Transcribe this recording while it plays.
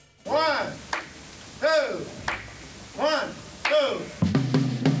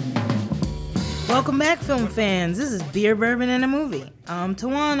Welcome back, film fans. This is Beer, Bourbon, and a Movie. I'm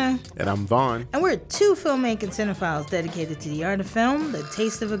Tawana. And I'm Vaughn. And we're two filmmaking cinephiles dedicated to the art of film, the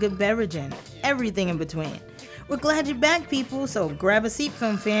taste of a good beverage, and everything in between. We're glad you're back, people, so grab a seat,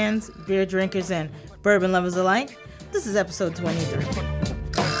 film fans, beer drinkers, and bourbon lovers alike. This is episode 23.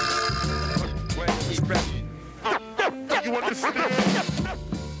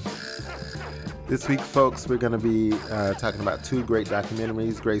 This week, folks, we're going to be talking about two great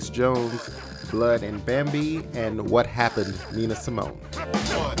documentaries, Grace Jones, Blood and Bambi, and What Happened, Nina Simone.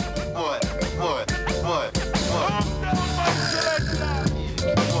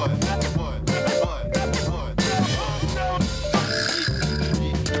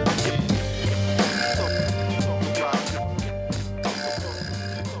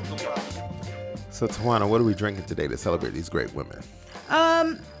 So, Tawana, what are we drinking today to celebrate these great women?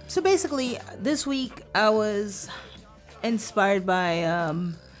 So basically, this week I was inspired by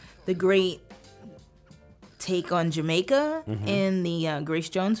the great take on Jamaica in the Grace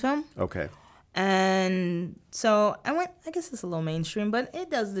Jones film. Okay. And so I guess it's a little mainstream, but it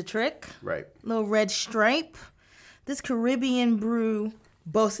does the trick. Right. Little Red Stripe. This Caribbean brew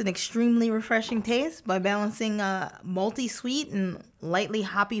boasts an extremely refreshing taste by balancing malty sweet and lightly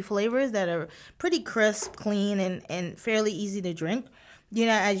hoppy flavors that are pretty crisp, clean, and fairly easy to drink. You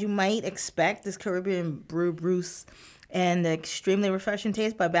know, as you might expect, this Caribbean brew brews an extremely refreshing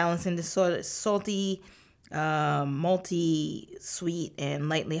taste by balancing the sort of salty, malty, sweet, and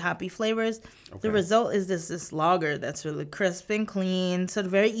lightly hoppy flavors. Okay. The result is this lager that's really crisp and clean, sort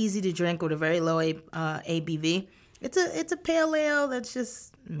of very easy to drink with a very low ABV. It's a pale ale that's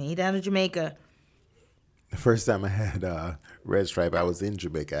just made out of Jamaica. The first time I had Red Stripe, I was in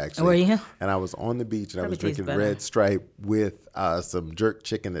Jamaica, actually. Were you? And I was on the beach, and Probably I was drinking tastes better. Red Stripe with some jerk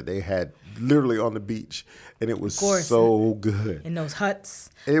chicken that they had literally on the beach. And it was so good. In those huts.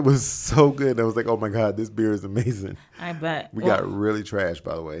 It was so good. I was like, oh, my God, this beer is amazing. I bet. We got really trashed,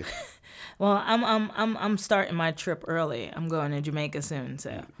 by the way. Well, I'm starting my trip early. I'm going to Jamaica soon,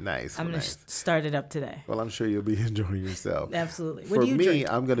 so Nice. I'm gonna start it up today. Well, I'm sure you'll be enjoying yourself. Absolutely. For me,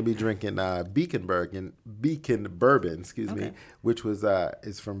 I'm going to be drinking Beacon Bourbon, which was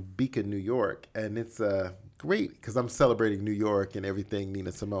is from Beacon, New York, and it's great because I'm celebrating New York and everything.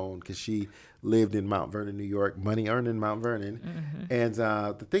 Nina Simone, because she lived in Mount Vernon, New York, money earned in Mount Vernon, and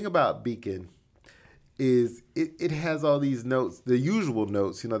the thing about Beacon is it has all these notes, the usual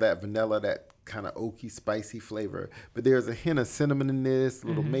notes, you know, that vanilla, that kind of oaky, spicy flavor. But there's a hint of cinnamon in this, a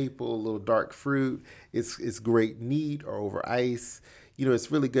little maple, a little dark fruit. It's great neat or over ice. You know, it's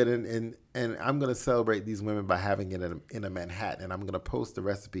really good. And I'm going to celebrate these women by having it in a Manhattan. And I'm going to post the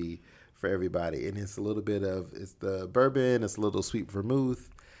recipe for everybody. And it's a little bit of, it's the bourbon, it's a little sweet vermouth,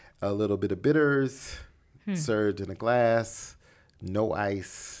 a little bit of bitters, served in a glass, no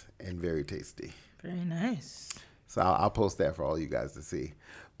ice, and very tasty. Very nice. So I'll post that for all you guys to see.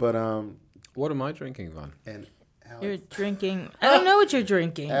 But what am I drinking, Vaughn? and Alex, You're drinking. I don't know what you're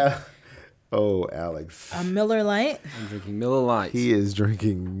drinking. Alex, A Miller Lite. I'm drinking Miller Lite. he is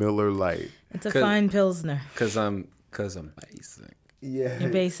drinking Miller Lite. It's a fine pilsner. Cause I'm basic. Yeah, You're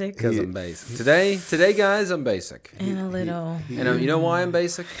basic. Cause I'm basic. Today, guys, I'm basic. And a little. And you know why I'm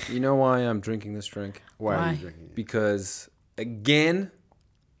basic? You know why I'm drinking this drink? Why are Why? you drinking it? Because again,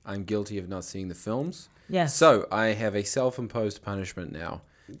 I'm guilty of not seeing the films. Yes. So I have a self-imposed punishment now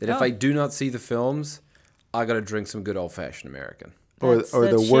that if Oh. I do not see the films, I got to drink some good old-fashioned American. Or That's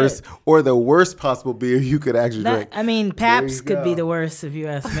the worst possible beer you could actually drink. I mean, Pabst you could be go. the worst if you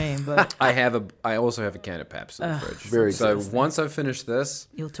ask me, but I also have a can of Pabst in the fridge. Very so good. once I finish this,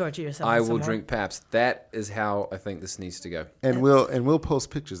 you'll torture yourself. I some will more. drink Pabst. That is how I think this needs to go. And we'll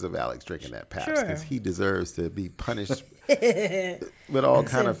post pictures of Alex drinking that Pabst because Sure. he deserves to be punished with all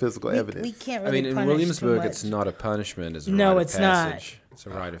kind of physical evidence. We can't I really mean, in punish Williamsburg, too much. it's not a punishment. It's a No, rite of it's not. passage. It's a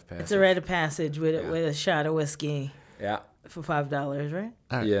rite of passage. It's a rite of passage with a shot of whiskey Yeah. for $5, right?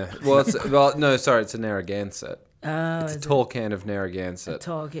 Yeah. No, sorry. It's a Narragansett. Oh, It's a it's tall can of a Narragansett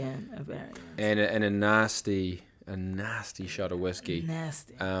tall can of variant. and a nasty shot of whiskey.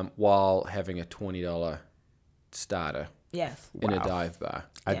 Nasty. While having a $20 starter Yes. in a Wow. dive bar.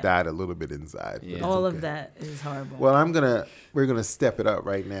 I Yeah. died a little bit inside. but Yeah. it's All okay. of that is horrible. Well, we're gonna step it up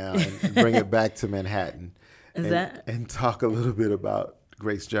right now and bring it back to Manhattan. and talk a little bit about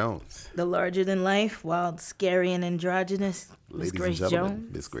Grace Jones. The larger than life, wild, scary, and androgynous Miss Ladies Grace and gentlemen,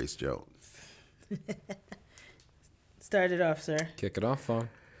 Jones. Miss Grace Jones. Start it off, sir. Kick it off, Vaughn.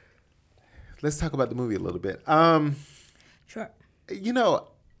 Let's talk about the movie a little bit. Sure. You know,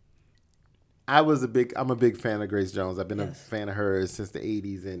 I'm a big fan of Grace Jones. I've been a fan of hers since the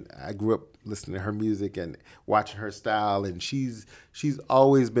 80s, and I grew up listening to her music and watching her style, and she's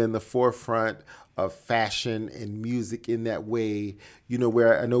always been the forefront of fashion and music in that way,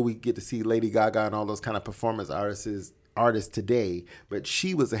 where I know we get to see Lady Gaga and all those kind of performance artists today, but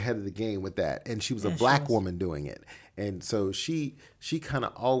she was ahead of the game with that, and she was a black woman doing it. And so she kind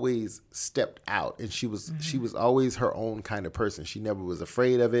of always stepped out, and she was always her own kind of person. She never was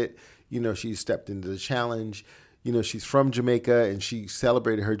afraid of it. She stepped into the challenge. She's from Jamaica, and she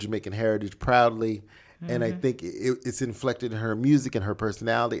celebrated her Jamaican heritage proudly. And I think it's inflected in her music and her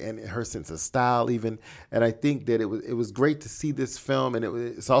personality and her sense of style even. And I think that it was great to see this film, and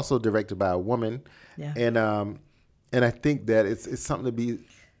it's also directed by a woman. Yeah. And I think that it's something to be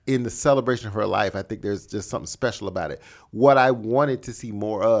in the celebration of her life. I think there's just something special about it. What I wanted to see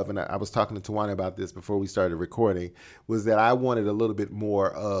more of, and I was talking to Tawana about this before we started recording, was that I wanted a little bit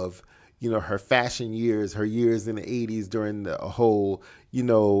more of her fashion years, her years in the 80s during the whole,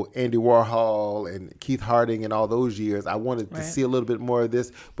 Andy Warhol and Keith Haring and all those years. I wanted to see a little bit more of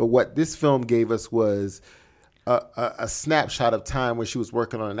this. But what this film gave us was a snapshot of time when she was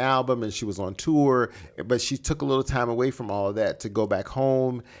working on an album and she was on tour, but she took a little time away from all of that to go back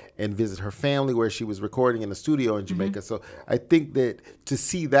home and visit her family where she was recording in the studio in Jamaica. Mm-hmm. So I think that to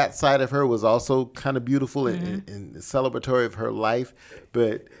see that side of her was also kind of beautiful and celebratory of her life.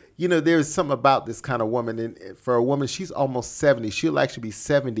 But there's something about this kind of woman. And for a woman, she's almost 70. She'll actually be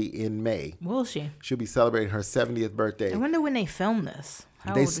 70 in May. Will she? She'll be celebrating her 70th birthday. I wonder when they filmed this.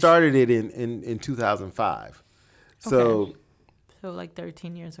 They started it in 2005. So like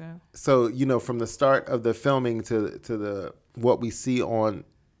 13 years ago. So, from the start of the filming to the what we see on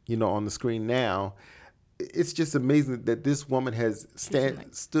the screen now, it's just amazing that this woman has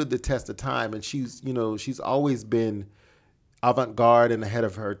stood the test of time. And she's always been avant-garde and ahead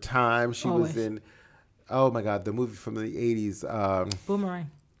of her time. She was in, oh my God, the movie from the 80s. Boomerang.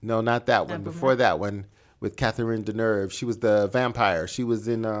 No, not that one. Before that one with Catherine Deneuve. She was the vampire. She was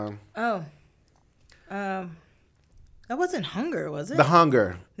in... that wasn't Hunger, was it? The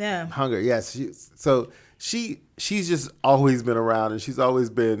Hunger. Yeah. Hunger, yes. She's just always been around, and she's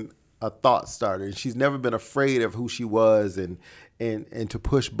always been a thought starter. And she's never been afraid of who she was and to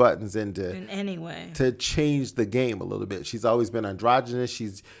push buttons and in any way to change the game a little bit. She's always been androgynous.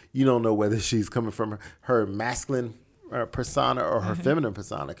 You don't know whether she's coming from her masculine persona or her feminine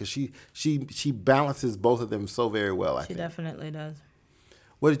persona, because she balances both of them so very well. I think she definitely does.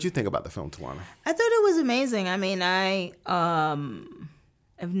 What did you think about the film, Tawana? I thought it was amazing. I mean, I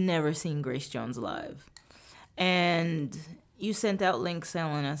have never seen Grace Jones live, and you sent out links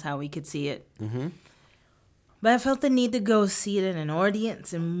telling us how we could see it. Mm-hmm. But I felt the need to go see it in an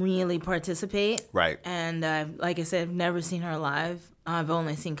audience and really participate. Right. And like I said, I've never seen her live. I've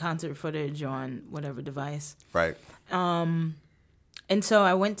only seen concert footage on whatever device. Right. And so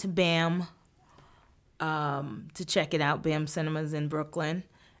I went to BAM to check it out, BAM Cinemas in Brooklyn.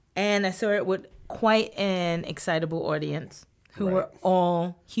 And I saw it with quite an excitable audience who were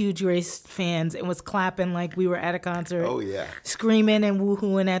all huge Grace fans and was clapping like we were at a concert. Oh, yeah. Screaming and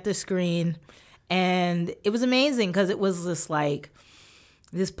woohooing at the screen. And it was amazing because it was just like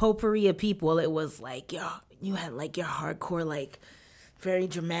this potpourri of people. It was like, you had like your hardcore, like very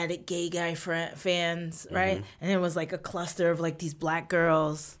dramatic gay guy fans, right? Mm-hmm. And there was like a cluster of like these black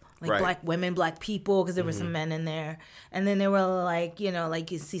girls, like black women, black people, because there were some men in there. And then there were like,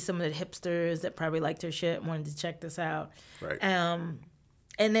 like you see some of the hipsters that probably liked her shit, wanted to check this out. Right. And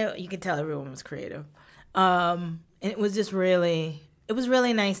then you could tell everyone was creative. And it was just really... It was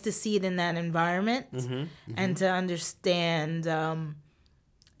really nice to see it in that environment and to understand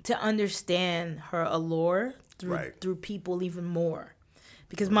her allure through people even more.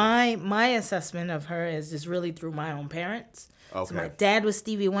 Because my assessment of her is just really through my own parents. Okay. So my dad was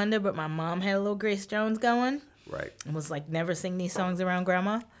Stevie Wonder, but my mom had a little Grace Jones going. Right. And was like, never sing these songs around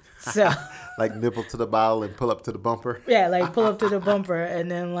grandma. So like nipple to the bottle and pull up to the bumper. Yeah, like pull up to the bumper, and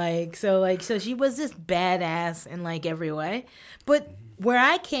then so she was just badass in like every way. But where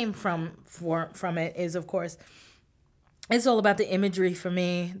I came from it is, of course, it's all about the imagery for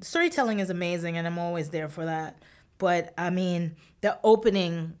me. The storytelling is amazing, and I'm always there for that. But I mean, the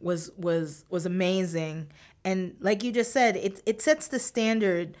opening was amazing, and like you just said, it sets the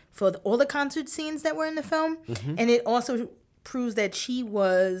standard for all the concert scenes that were in the film, and it also proves that she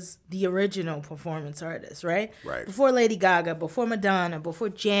was the original performance artist, right? Right. Before Lady Gaga, before Madonna, before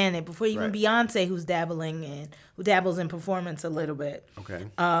Janet, before even Beyonce, who dabbles in performance a little bit. Okay.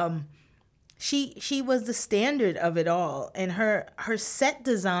 She was the standard of it all, and her set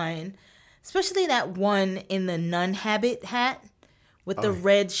design, especially that one in the nun habit hat, with the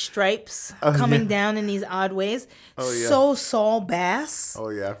red stripes coming down in these odd ways. Oh, yeah. So Saul Bass. Oh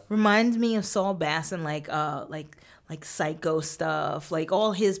yeah. Reminds me of Saul Bass and like Psycho stuff, like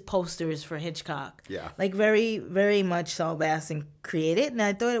all his posters for Hitchcock. Yeah. Like very, very much Saul Bass and created. And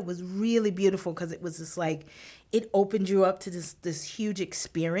I thought it was really beautiful because it was just like, it opened you up to this huge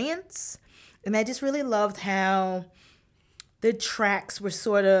experience. And I just really loved how the tracks were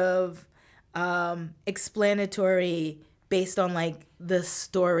sort of explanatory based on like the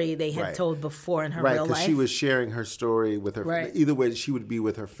story they had told before in her real life. Right, because she was sharing her story with her. Right. Either way, she would be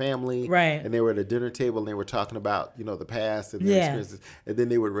with her family. Right. And they were at a dinner table and they were talking about, the past and their experiences. And then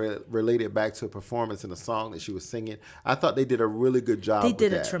they would relate it back to a performance in a song that she was singing. I thought they did a really good job with that. They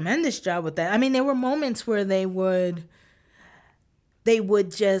did a tremendous job with that. I mean, there were moments where they would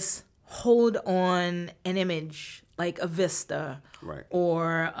just hold on an image, like a vista, right,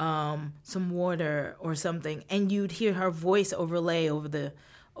 or some water or something, and you'd hear her voice overlay over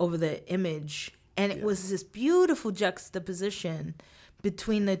the image, and it was this beautiful juxtaposition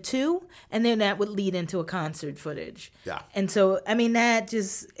between the two, and then that would lead into a concert footage. Yeah. And so, I mean, it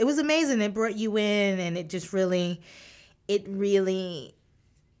was amazing. It brought you in, and it really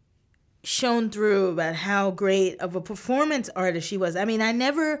shone through about how great of a performance artist she was. I mean, I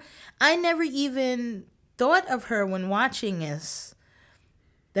never even thought of her when watching this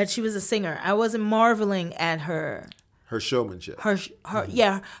that she was a singer. I wasn't marveling at her showmanship. Her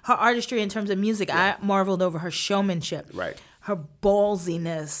artistry in terms of music. Yeah. I marveled over her showmanship. Right. Her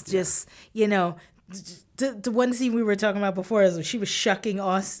ballsiness. Just, the one scene we were talking about before is she was shucking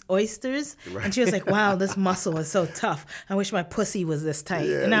oysters. Right. And she was like, wow, this muscle is so tough. I wish my pussy was this tight.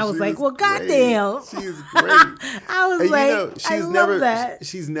 Yeah, and I was like, well, goddamn. She is great. I was I love that.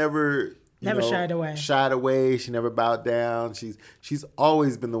 She's never shied away. She never bowed down. She's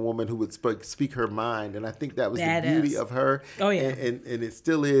always been the woman who would speak her mind, and I think that was the beauty of her. Oh yeah, and it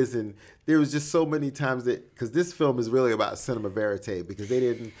still is. And there was just so many times because this film is really about cinema verite, because they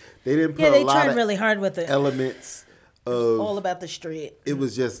didn't put a lot tried of really hard with it. Elements of all about the street. It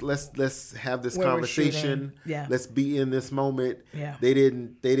was just let's have this conversation. Yeah. Let's be in this moment. Yeah. They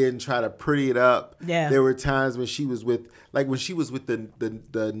didn't try to pretty it up. Yeah. There were times when she was with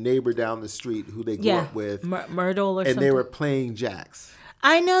the neighbor down the street who they grew up with, Myrtle or and something. they were playing jacks.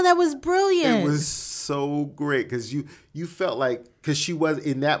 I know, that was brilliant. It was so great because you felt like, because she was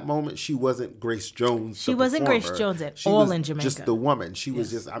in that moment, she wasn't Grace Jones. She wasn't Grace Jones at all in Jamaica. Just the woman. She was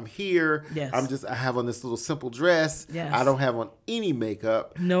just, I'm here. Yes. I have on this little simple dress. Yes. I don't have on any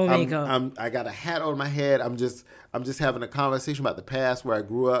makeup. No makeup. I got a hat on my head. I'm just having a conversation about the past where I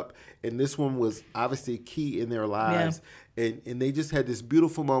grew up, and this one was obviously key in their lives. Yeah. And they just had this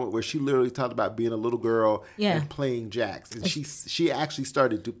beautiful moment where she literally talked about being a little girl and playing jacks. And she actually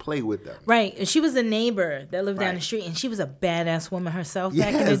started to play with them. Right. And she was a neighbor that lived down the street. And she was a badass woman herself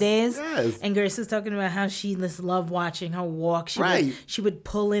back in the days. Yes. And Grace was talking about how she just loved watching her walk. She would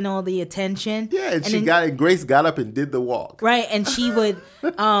pull in all the attention. Yeah. And Grace got up and did the walk. Right. And she would...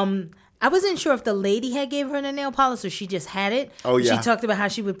 I wasn't sure if the lady had gave her the nail polish or she just had it. Oh, yeah. She talked about how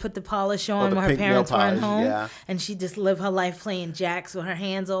she would put the polish on when her parents weren't home. Yeah. And she'd just live her life playing jacks with her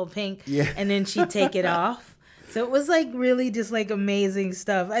hands all pink. Yeah. And then she'd take it off. So it was like really just like amazing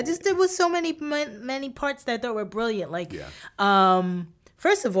stuff. There was so many parts that I thought were brilliant. Like,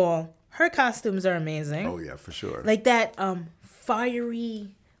 first of all, her costumes are amazing. Oh, yeah, for sure. Like that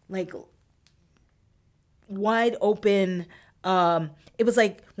fiery, like wide open... it was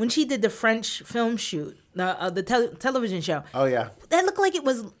like when she did the French film shoot, the television show. Oh, yeah. That looked like it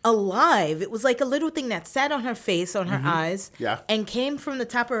was alive. It was like a little thing that sat on her face, on her eyes. Yeah. And came from the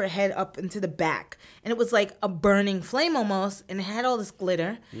top of her head up into the back. And it was like a burning flame almost. And it had all this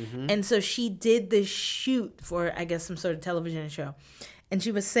glitter. And so she did this shoot for, I guess, some sort of television show. And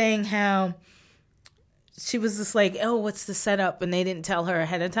she was saying how... she was just like, oh, what's the setup? And they didn't tell her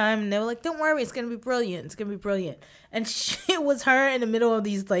ahead of time. And they were like, don't worry, it's going to be brilliant. It's going to be brilliant. And it was her in the middle of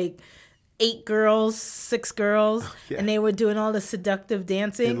these, like, 6 girls. Yeah. And they were doing all the seductive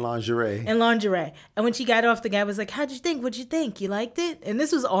dancing. In lingerie. And when she got off, the guy was like, how'd you think? What'd you think? You liked it? And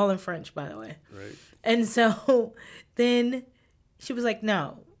this was all in French, by the way. Right. And so then she was like,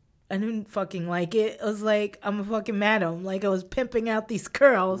 no. I didn't fucking like it. I was like, I'm a fucking madam. Like, I was pimping out these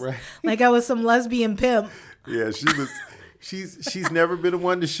girls. Right. Like I was some lesbian pimp. Yeah, she was. She's never been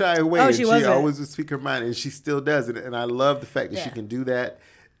one to shy away. Oh, and she wasn't. Always would speak her mind, and she still does it. And I love the fact that she can do that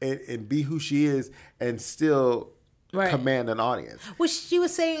and be who she is and still command an audience. Well, she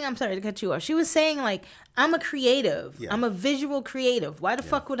was saying, I'm sorry to cut you off. She was saying, like, I'm a creative. Yeah. I'm a visual creative. Why the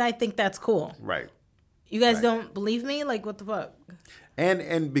fuck would I think that's cool? Right. You guys don't believe me? Like, what the fuck?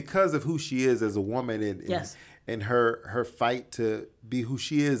 And because of who she is as a woman and her fight to be who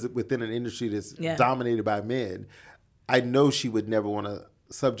she is within an industry that's dominated by men, I know she would never want to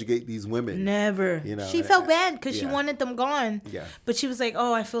subjugate these women. Never. You know, she felt bad because she wanted them gone. Yeah. But she was like,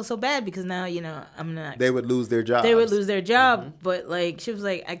 oh, I feel so bad because now, I'm not. They would lose their jobs. They would lose their job. But, like, she was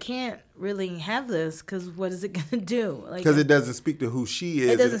like, I can't really have this because what is it going to do? Because it doesn't speak to who she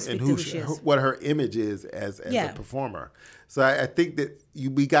is. It doesn't speak to who she is. What her image is as a performer. So I think that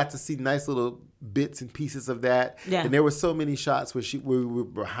we got to see nice little bits and pieces of that. Yeah. And there were so many shots where we were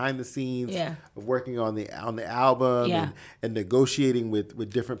behind the scenes of working on the album and negotiating with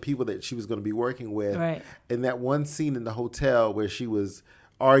different people that she was going to be working with. Right. And that one scene in the hotel where she was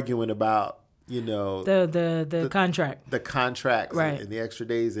arguing about, the contract, the contracts, right, and the extra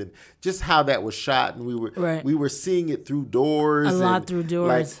days, and just how that was shot, and we were seeing it through doors, through doors,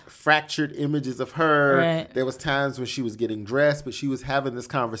 like fractured images of her. Right. There was times when she was getting dressed, but she was having this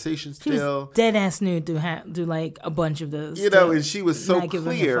conversation still. She was dead ass nude do like a bunch of those, and she was so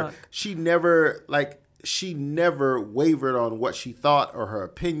clear. She never wavered on what she thought or her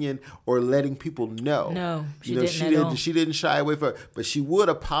opinion or letting people know. No, she didn't. She didn't shy away from it, but she would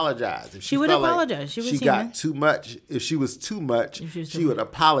apologize if she would apologize. Like she got too much. If she was too much, she would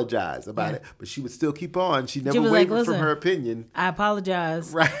apologize about it. But she would still keep on. She never wavered from her opinion. I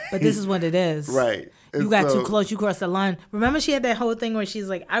apologize, right? But this is what it is, right? You got too close. You crossed the line. Remember, she had that whole thing where she's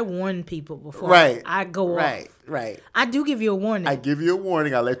like, "I warned people before. Right. I go off. Right. I do give you a warning. I give you a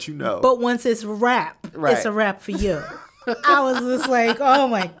warning. I let you know. But once it's rap, it's a rap for you." I was just like, oh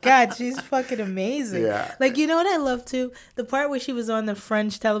my God, she's fucking amazing. Yeah. Like, you know what I love too? The part where she was on the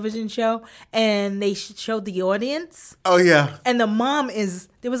French television show and they showed the audience. Oh, yeah. And there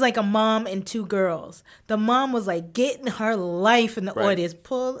was like a mom and two girls. The mom was like getting her life in the audience.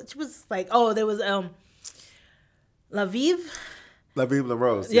 She was like, there was La Vive. La Vive La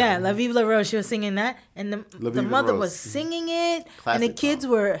Rose. Yeah, La Vive La Rose. She was singing that. And the mother was singing it. Classic and the kids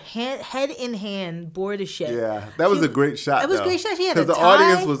were head in hand, bored as shit. Yeah, that was a great shot. It was a great shot. She had a tie. Because the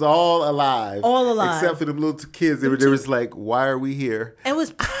audience was all alive. All alive. Except for the little kids. They was like, why are we here? It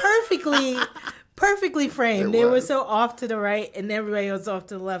was perfectly framed. They were so off to the right and everybody was off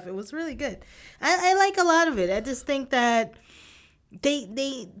to the left. It was really good. I like a lot of it. I just think that they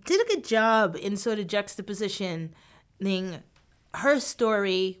did a good job in sort of juxtapositioning her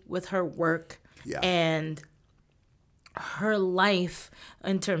story with her work and her life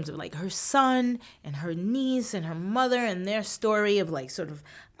in terms of like her son and her niece and her mother and their story of like sort of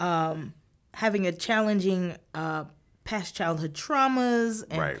having a challenging past childhood traumas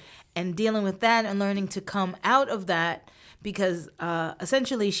and dealing with that and learning to come out of that because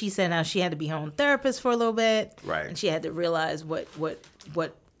essentially she said how she had to be her own therapist for a little bit and she had to realize what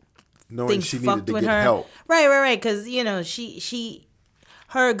knowing she needed to get help. Right. Because,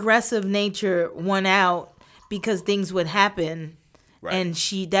 her aggressive nature won out because things would happen. Right. And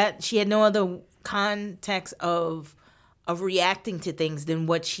she had no other context of reacting to things than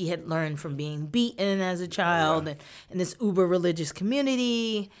what she had learned from being beaten as a child and in this uber religious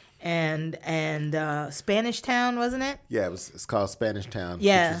community and Spanish Town, wasn't it? Yeah, it's called Spanish Town, which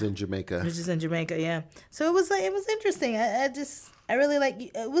is in Jamaica. Yeah. So it was interesting. I really like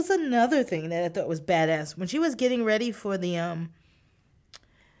it. Was another thing that I thought was badass when she was getting ready for the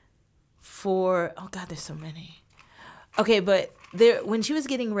oh God, there's so many. Okay, but when she was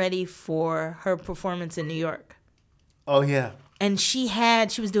getting ready for her performance in New York. Oh yeah. And she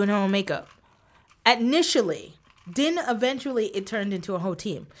was doing her own makeup. Initially, then eventually it turned into a whole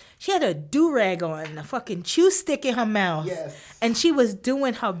team. She had a do-rag on, a fucking chew stick in her mouth. Yes. And she was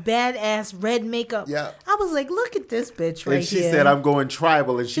doing her badass red makeup. Yeah. I was like, look at this bitch right here. And she said, I'm going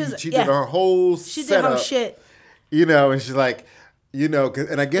tribal. And she did her whole setup. She did her shit. And she's like,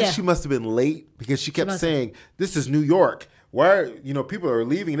 and I guess she must have been late because she kept saying, this is New York. Why people are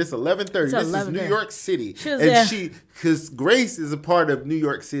leaving. It's 11:30. This is New York City. Because Grace is a part of New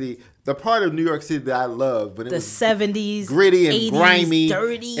York City. The part of New York City that I love when it was 70s, gritty and 80s, grimy,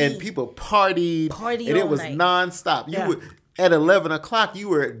 dirty, and people partied and it was nonstop. You would at 11 o'clock, you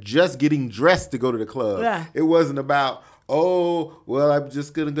were just getting dressed to go to the club. Yeah. It wasn't about I'm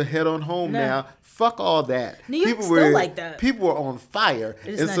just gonna go head on home now. Fuck all that. New York's still like that. People were on fire.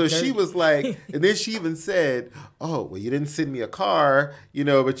 And so she was like, and then she even said, you didn't send me a car,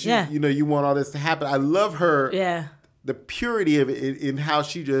 but you want all this to happen. I love her the purity of it in how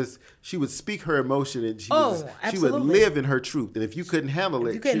she would speak her emotion, and she would absolutely. live in her truth. And if you couldn't handle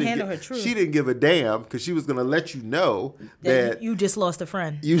it, her truth, she didn't give a damn, because she was going to let you know that you just lost a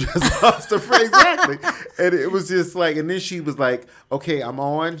friend. You just lost a friend, exactly. And it was just like, and then she was like, "Okay, I'm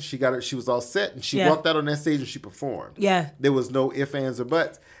on." She was all set, and she walked out on that stage and she performed. Yeah, there was no ifs, ands, or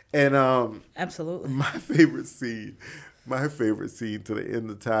buts. And absolutely, my favorite scene to the end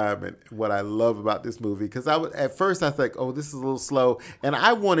of time, and what I love about this movie, because at first I was like, oh, this is a little slow, and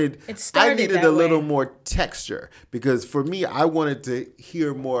I needed a little more texture, because for me, I wanted to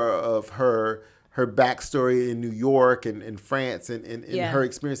hear more of her backstory in New York and France, and her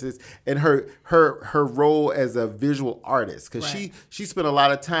experiences, and her role as a visual artist, because she spent a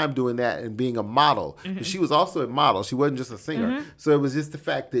lot of time doing that and being a model. Mm-hmm. She was also a model. She wasn't just a singer. Mm-hmm. So it was just the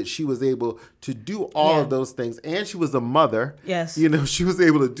fact that she was able to do all of those things, and she was a mother. Yes, she was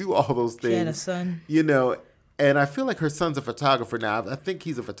able to do all those things. She had a son. And I feel like her son's a photographer now. I think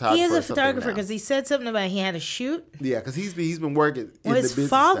he's a photographer. He is a photographer, because he said something about he had a shoot. Yeah, because he's been working in the business. His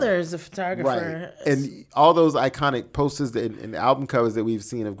father's a photographer. Right. And all those iconic posters and album covers that we've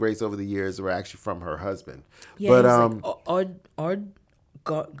seen of Grace over the years were actually from her husband. Yeah, but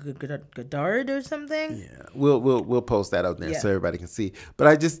Godard or something. Yeah, we'll post that out there so everybody can see. But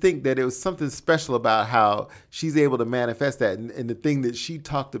I just think that it was something special about how she's able to manifest that. And the thing that she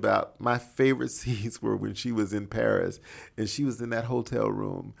talked about, my favorite scenes were when she was in Paris and she was in that hotel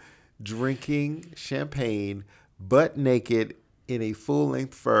room drinking champagne, butt naked in a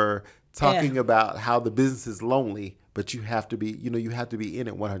full-length fur, talking about how the business is lonely, but you have to be in it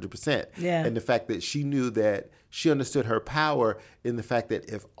 100%. Yeah. And the fact that she knew that she understood her power in the fact that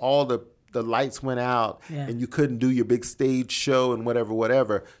if all the lights went out and you couldn't do your big stage show and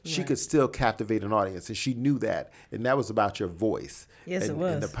whatever, she could still captivate an audience. And she knew that. And that was about your voice. Yes, it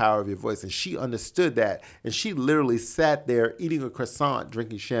was. And the power of your voice. And she understood that. And she literally sat there eating a croissant,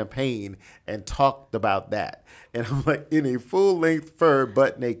 drinking champagne, and talked about that. And I'm like, in a full-length fur,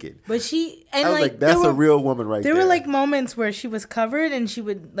 butt naked. But I was like, that's a real woman right there. There were like moments where she was covered and she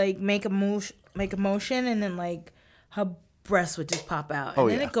would like make a motion, and then like her breasts would just pop out, and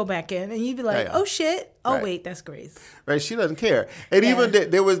then it'd go back in, and you'd be like, oh shit, wait, that's Grace. Right, she doesn't care. And even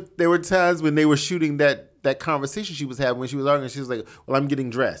there were times when they were shooting that conversation she was having when she was arguing. She was like, well, I'm getting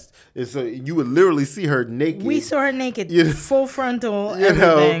dressed. And so you would literally see her naked. We saw her naked, full frontal,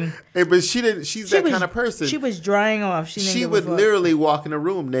 everything. But she's that kind of person. She was drying off. She would literally walk in a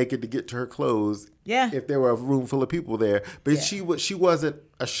room naked to get to her clothes. Yeah. If there were a room full of people there. But she wasn't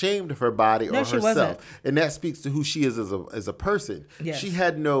ashamed of her body or herself. Wasn't. And that speaks to who she is as a person. Yes. She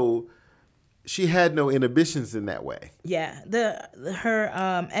had no inhibitions in that way. Yeah.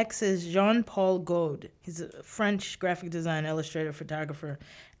 Her ex is Jean-Paul Gaud. He's a French graphic designer, illustrator, photographer,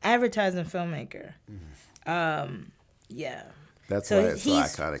 advertising filmmaker. Mm-hmm. Yeah. That's why it's so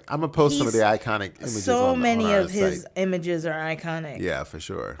iconic. I'm going to post some of the iconic images so many on our of his site. images are iconic. Yeah, for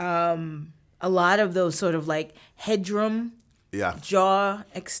sure. A lot of those sort of like headroom, jaw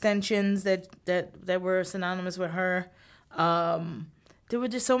extensions that were synonymous with her. There were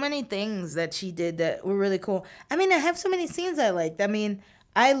just so many things that she did that were really cool. I mean, I have so many scenes I liked. I mean,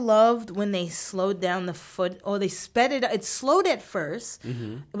 I loved when they slowed down the foot, or they sped it up. It slowed at first.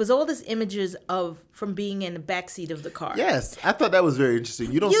 Mm-hmm. It was all these images from being in the backseat of the car. Yes, I thought that was very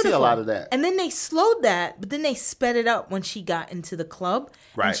interesting. You don't see a lot of that. And then they slowed that, but then they sped it up when she got into the club.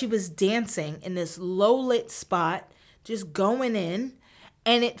 Right. And she was dancing in this low-lit spot, just going in.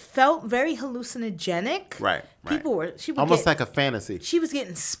 And it felt very hallucinogenic. Right. She would almost like a fantasy. She was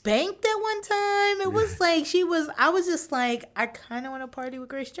getting spanked at one time. It was like I was just like, I kind of want to party with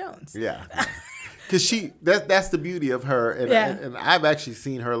Grace Jones. Yeah. Because that's the beauty of her. And I've actually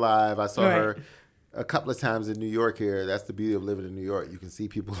seen her live. I saw her a couple of times in New York here. That's the beauty of living in New York. You can see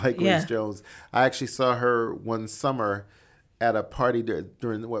people like Grace Jones. I actually saw her one summer at a party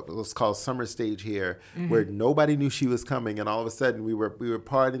during what was called Summer Stage here, where nobody knew she was coming, and all of a sudden we were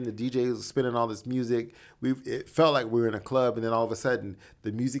partying. The DJ was spinning all this music. It felt like we were in a club, and then all of a sudden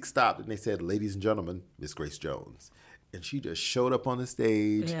the music stopped, and they said, "Ladies and gentlemen, Miss Grace Jones." And she just showed up on the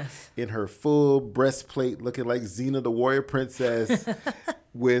stage in her full breastplate, looking like Xena the Warrior Princess,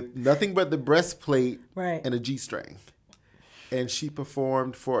 with nothing but the breastplate and a G-string. And she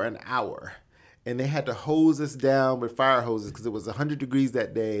performed for an hour. And they had to hose us down with fire hoses because it was 100 degrees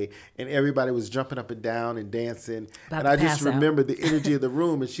that day, and everybody was jumping up and down and dancing. And I just remember the energy of the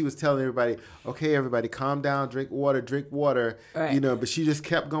room, and she was telling everybody, "Okay, everybody, calm down, drink water." Right. But she just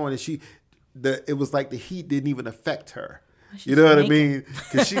kept going, and it was like the heat didn't even affect her. You know what I mean?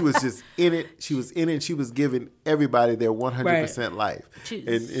 Because she was just in it. She was in it. She was giving everybody their 100% life. And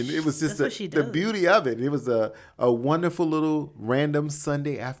it was just the beauty of it. It was a wonderful little random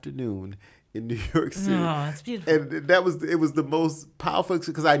Sunday afternoon in New York City. Oh, it's beautiful. And it was the most powerful,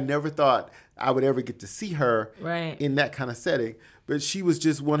 because I never thought I would ever get to see her in that kind of setting. But she was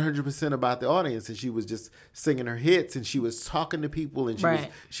just 100% about the audience, and she was just singing her hits, and she was talking to people, and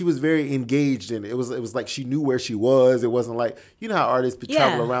she was very engaged in it. It was like she knew where she was. It wasn't like, you know how artists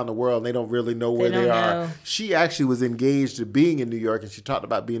travel around the world and they don't really know where they are. She actually was engaged in being in New York, and she talked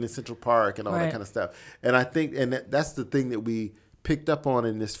about being in Central Park and all that kind of stuff. And I think, and that's the thing that we picked up on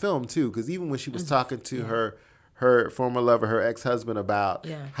in this film too, because even when she was talking to her former lover, her ex-husband, about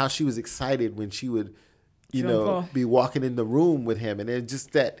how she was excited when she would be walking in the room with him, and then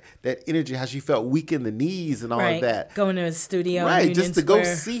just that energy, how she felt weak in the knees and all of that. Going to his studio, just to go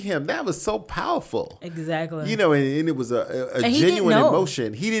see him, that was so powerful. Exactly. And it was a genuine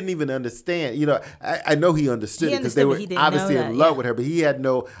emotion. He didn't even understand. I know he understood it, because they were obviously in love with her, but he had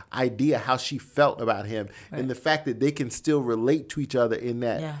no idea how she felt about him, and the fact that they can still relate to each other in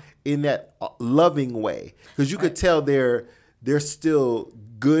that loving way, because you could tell they're still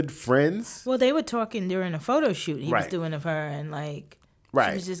good friends. Well, they were talking during a photo shoot he was doing of her, and she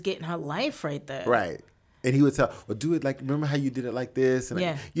was just getting her life right there. Right. And he would tell, well, do it like, remember how you did it like this?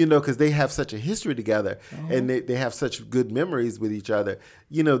 And because they have such a history together, and they have such good memories with each other,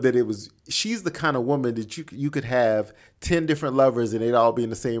 that she's the kind of woman that you could have 10 different lovers and they'd all be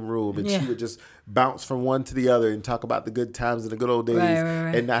in the same room, and she would just bounce from one to the other and talk about the good times and the good old days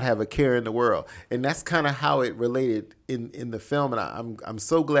and not have a care in the world. And that's kind of how it related in the film. And I'm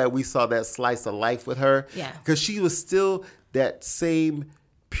so glad we saw that slice of life with her, because she was still that same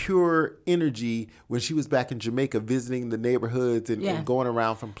pure energy when she was back in Jamaica visiting the neighborhoods and going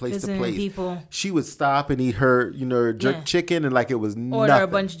around from place to place. People. She would stop and eat her jerk chicken, and like it was nothing. Order a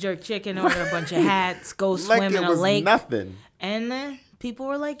bunch of jerk chicken, order a bunch of hats, go swim in a lake. Nothing. And people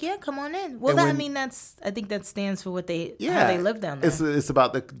were like, "Yeah, come on in." Well, I think that stands for what how they live down there. It's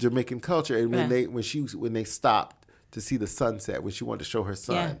about the Jamaican culture, and when they stopped to see the sunset, when she wanted to show her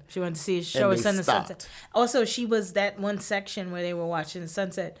son. Yeah, she wanted to show her son the sunset. Also, she was that one section where they were watching the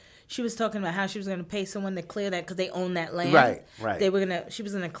sunset. She was talking about how she was going to pay someone to clear that, because they own that land. Right. She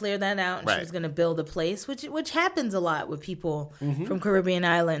was going to clear that out, and she was going to build a place, which happens a lot with people from Caribbean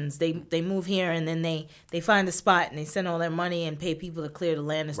islands. They move here, and then they find a spot, and they send all their money and pay people to clear the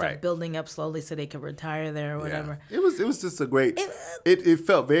land and start building up slowly so they could retire there or whatever. It was just a great. It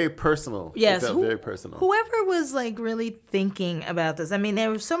felt very personal. Yes, it felt very personal. Whoever was really thinking about this. I mean, there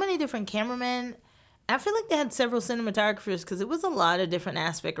were so many different cameramen. I feel like they had several cinematographers, because it was a lot of different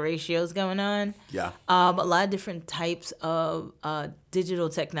aspect ratios going on. Yeah. A lot of different types of digital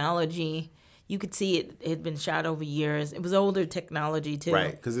technology. You could see it had been shot over years. It was older technology too.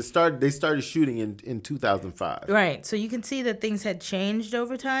 Right, because they started shooting in 2005. Right, so you can see that things had changed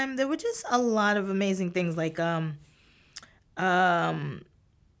over time. There were just a lot of amazing things, like that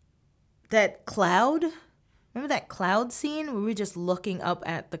cloud. Remember that cloud scene where we were just looking up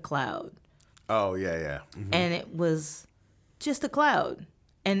at the cloud? Oh, yeah. Mm-hmm. And it was just a cloud.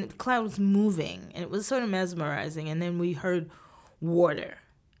 And the cloud was moving. And it was sort of mesmerizing. And then we heard water.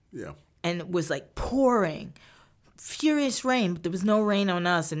 Yeah. And it was like pouring. Furious rain. But there was no rain on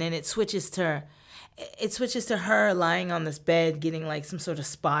us. And then it switches to her lying on this bed getting like some sort of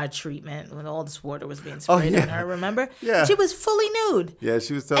spa treatment when all this water was being sprayed on her, remember? Yeah. She was fully nude. Yeah,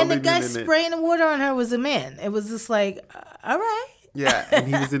 she was totally nude. And the guy spraying the water on her was a man. It was just like, all right. Yeah, and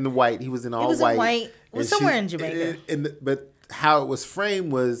he was in the white. He was in all white. He was in white. It was somewhere in Jamaica. But how it was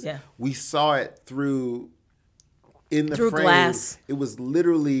framed was we saw it through the frame. Glass. It was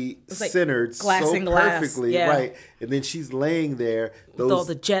literally centered so perfectly, right? And then she's laying there. With all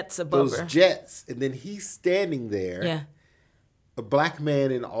the jets above her. Those jets. And then he's standing there. Yeah. A black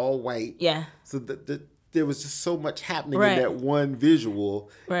man in all white. Yeah. So there was just so much happening in that one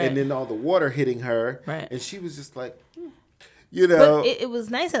visual. Right. And then all the water hitting her. Right. And she was just like... But it was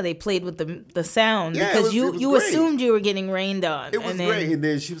nice how they played with the sound, because you assumed you were getting rained on. It was great. And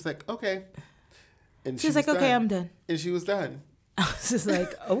then she was like, okay. And she was like, okay, I'm done. And she was done. I was just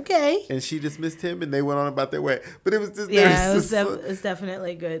like, okay. And she dismissed him, and they went on about their way. But it was just... it's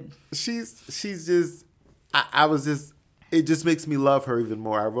definitely good. She's just... I was just... It just makes me love her even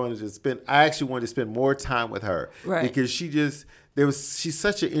more. I actually wanted to spend more time with her. Right. Because she's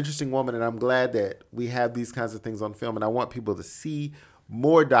such an interesting woman, and I'm glad that we have these kinds of things on film, and I want people to see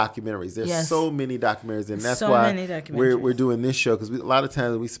more documentaries. There's so many documentaries, and that's why we're doing this show, because a lot of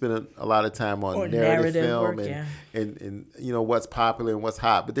times we spend a lot of time on narrative film work, and what's popular and what's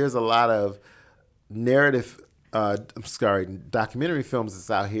hot, but there's a lot of narrative I'm sorry, documentary films that's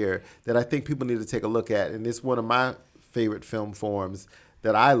out here that I think people need to take a look at. And it's one of my favorite film forms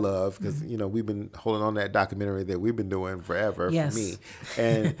that I love because, you know, we've been holding on to that documentary that we've been doing forever Yes. for me.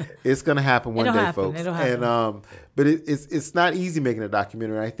 And it's going to happen one It'll day, happen. folks. It'll happen. And, but it's not easy making a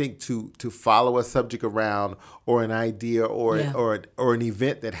documentary. I think to follow a subject around or an idea or Yeah. or an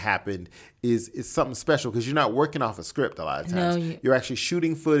event that happened is something special because you're not working off a script a lot of No, times. You're actually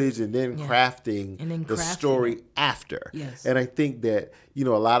shooting footage and then crafting And then the crafting story it. after. Yes. And I think that, you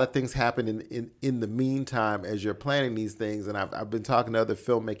know, a lot of things happen in the meantime as you're planning these things. And I've been talking to other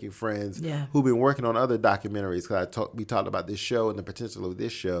filmmaking friends Yeah. who've been working on other documentaries because we talked about this show and the potential of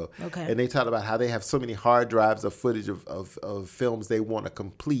this show. Okay. And they talked about how they have so many hard drives of footage of films they want to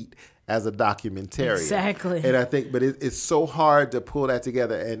complete as a documentarian. Exactly. And I think, but it's so hard to pull that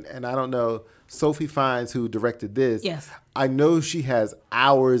together. And I don't know, Sophie Fiennes, who directed this, Yes. I know she has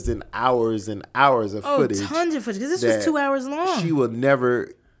hours and hours and hours of footage. Tons of footage. Because this was 2 hours long. She will never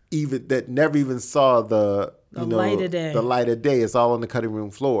even saw the light of day. The light of day. It's all on the cutting room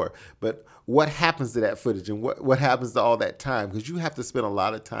floor. But what happens to that footage and what happens to all that time? Because you have to spend a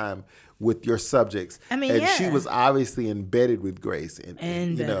lot of time with your subjects. I mean, and yeah. she was obviously embedded with Grace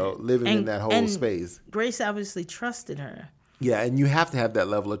and you know, living in that whole space. Grace obviously trusted her. Yeah, and you have to have that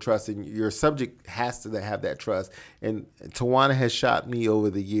level of trust, and your subject has to have that trust. And Tawana has shot me over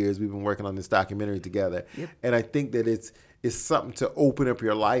the years. We've been working on this documentary together, and I think that it's something to open up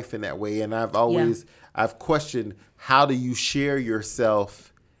your life in that way. And I've questioned, how do you share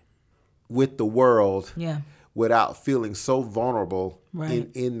yourself with the world without feeling so vulnerable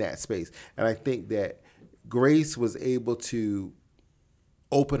in that space? And I think that Grace was able to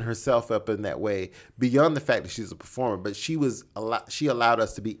open herself up in that way beyond the fact that she's a performer, but she allowed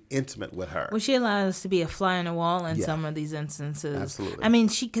us to be intimate with her. Well, she allowed us to be a fly on the wall in some of these instances. Absolutely. I mean,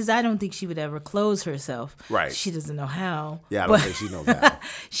 because I don't think she would ever close herself. Right. She doesn't know how. Yeah, I don't think she knows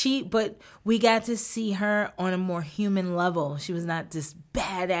how. But we got to see her on a more human level. She was not this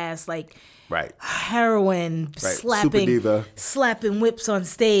badass, like, heroine Super diva. slapping whips on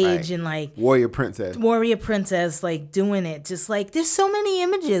stage and like warrior princess, like doing it. Just like there's so many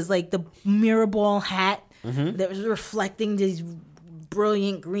images, like the mirror ball hat that was reflecting these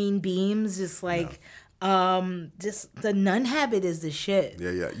brilliant green beams. Just like just the nun habit is the shit.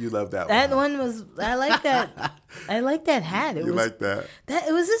 Yeah, you love that. That one was. I like that. I like that hat. You like that?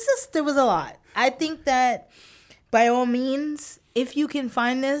 It was just there was a lot. I think that by all means, if you can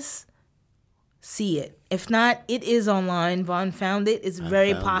find this, see it. If not, it is online. Vaughn found it. It's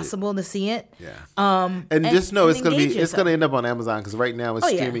very possible to see it. Yeah. And just know it's gonna end up on Amazon because right now it's Oh,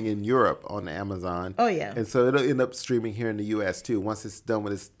 yeah. streaming in Europe on Amazon. Oh, yeah. And so it'll end up streaming here in the U.S. too once it's done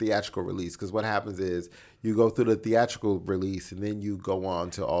with its theatrical release. Because what happens is you go through the theatrical release and then you go on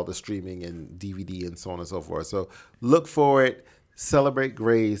to all the streaming and DVD and so on and so forth. So look for it. Celebrate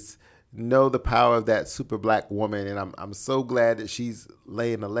Grace. Know the power of that super black woman, and I'm so glad that she's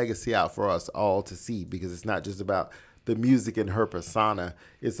laying a legacy out for us all to see, because it's not just about the music and her persona,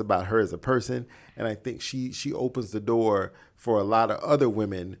 it's about her as a person. And I think she opens the door for a lot of other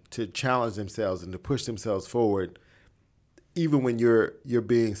women to challenge themselves and to push themselves forward, even when you're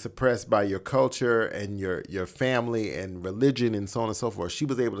being suppressed by your culture and your family and religion and so on and so forth. She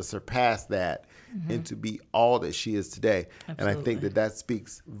was able to surpass that and to be all that she is today. Absolutely. And I think that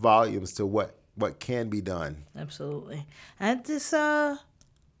speaks volumes to what can be done. Absolutely. I just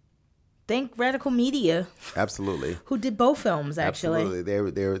thank Radical Media. Absolutely. Who did both films, actually. Absolutely.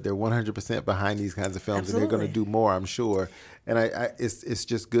 They're 100% behind these kinds of films. Absolutely. And they're going to do more, I'm sure. And it's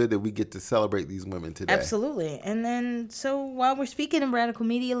just good that we get to celebrate these women today. Absolutely. And then, so while we're speaking of Radical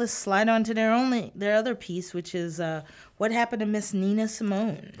Media, let's slide on to their other piece, which is What Happened to Miss Nina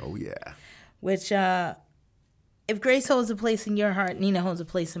Simone. Oh, yeah. Which, if Grace holds a place in your heart, Nina holds a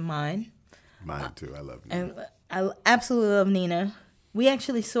place in mine. Mine, too. I love Nina. And I absolutely love Nina. We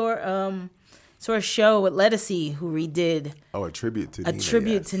actually saw a show with Lettucey who redid a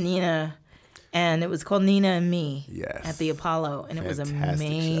tribute to Nina, and it was called Nina and Me. Yes. At the Apollo, and it was an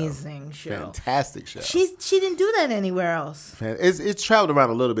amazing show. Fantastic show. She didn't do that anywhere else. It's traveled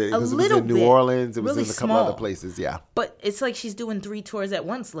around a little bit because it was in New Orleans. It was in a couple other places. Yeah. But it's like she's doing 3 tours at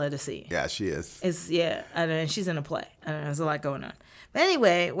once. Lettucey. Yeah, she is. I don't know. She's in a play. I don't know. There's a lot going on. But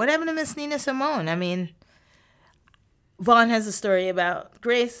anyway, what happened to Miss Nina Simone? I mean, Vaughn has a story about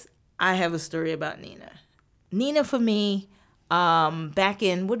Grace. I have a story about Nina. Nina, for me, back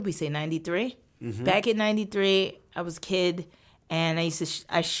in, what did we say, 93? Mm-hmm. Back in 93, I was a kid, and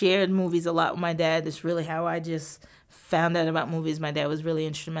I shared movies a lot with my dad. That's really how I just found out about movies. My dad was really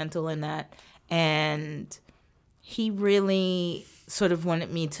instrumental in that. And he really sort of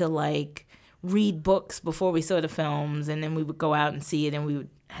wanted me to, like, read books before we saw the films, and then we would go out and see it, and we would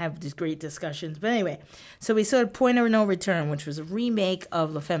have these great discussions. But anyway, so we saw Point of No Return, which was a remake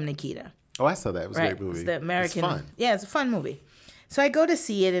of La Femme Nikita. Oh, I saw that. It was a Right, great movie. it's the American. It's fun. Yeah, it's a fun movie. So I go to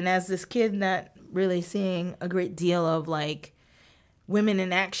see it, and as this kid not really seeing a great deal of like women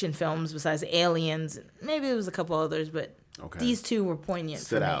in action films besides Aliens, maybe there was a couple others, but these two were poignant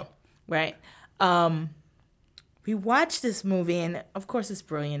Stood for me. out. Right. We watched this movie, and of course it's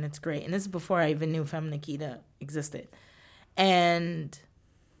brilliant. It's great. And this is before I even knew Femme Nikita existed. And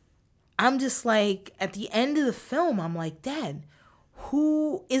I'm just like, at the end of the film, I'm like, Dad,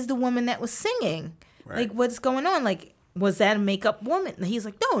 who is the woman that was singing? Right. Like, what's going on? Like, was that a makeup woman? And he's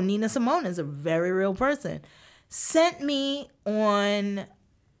like, no, Nina Simone is a very real person. Sent me on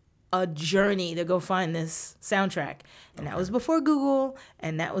a journey to go find this soundtrack. And that was before Google,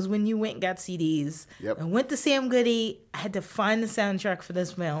 and that was when you went and got CDs. Yep. I went to Sam Goody. I had to find the soundtrack for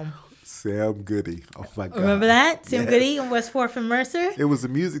this film. Sam Goody. Oh, my God. Remember that? Sam Yes. Goody on West 4th and Mercer? It was a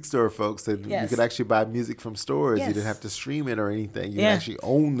music store, folks, and you Yes. could actually buy music from stores. Yes. You didn't have to stream it or anything. You Yeah. actually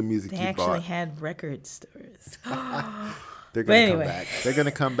own the music They you actually bought. had record stores. They're But going to anyway. come back. They're going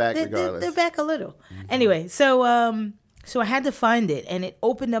to come back regardless. They're back a little. Anyway, so I had to find it, and it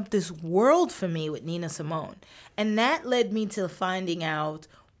opened up this world for me with Nina Simone. And that led me to finding out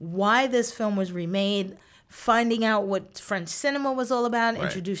why this film was remade, finding out what French cinema was all about, Right.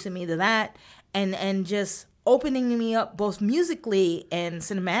 introducing me to that, and just opening me up both musically and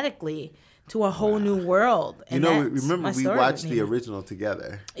cinematically to a whole new world. You And know, that's remember my we story watched with the Nina. original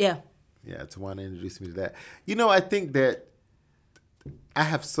together. Yeah. Yeah, Tawana introduced me to that. You know, I think that I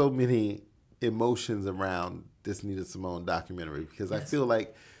have so many emotions around this Nina Simone documentary because I feel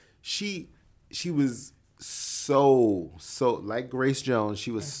like she was so like Grace Jones,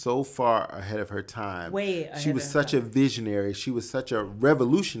 she was so far ahead of her time. Way ahead She was of her such a visionary. She was such a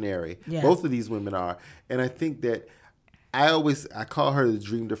revolutionary. Yeah. Both of these women are. And I think that I call her the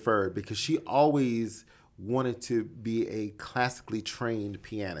dream deferred because she always wanted to be a classically trained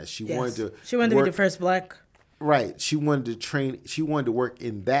pianist. She wanted to be work- the first black. Right. She wanted to train. She wanted to work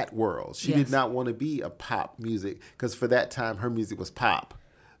in that world. She Yes. did not want to be a pop music because for that time her music was pop.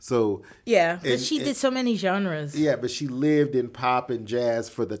 So Yeah, but and- she and- did so many genres. yeah, but she lived in pop and jazz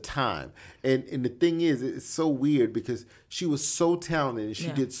for the time. And the thing is, it's so weird because she was so talented and she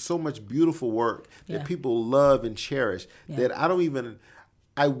Yeah. did so much beautiful work that Yeah. people love and cherish that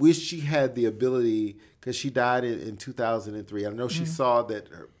I wish she had the ability because she died in 2003. I know she saw that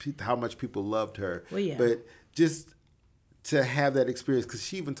how much people loved her. Well, yeah. But just to have that experience, because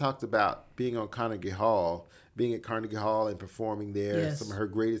she even talked about being at Carnegie Hall and performing there, Yes. some of her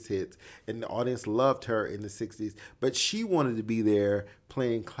greatest hits, and the audience loved her in the 60s. But she wanted to be there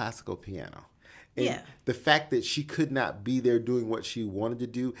playing classical piano. And Yeah. the fact that she could not be there doing what she wanted to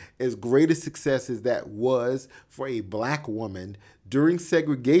do, as great a success as that was for a black woman during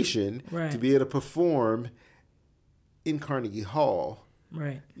segregation Right. to be able to perform in Carnegie Hall.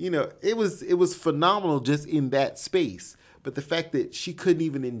 Right. You know, it was phenomenal just in that space. But the fact that she couldn't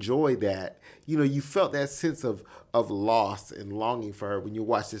even enjoy that, you know, you felt that sense of loss and longing for her when you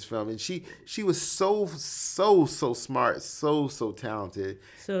watch this film. And she was so smart, so talented.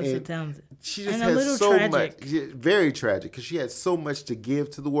 So And talented. She just And a had little so tragic. much, very tragic, because she had so much to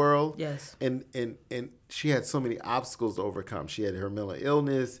give to the world. Yes. And she had so many obstacles to overcome. She had her mental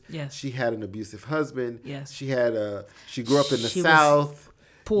illness. Yes. She had an abusive husband. Yes. She grew up in the She was South.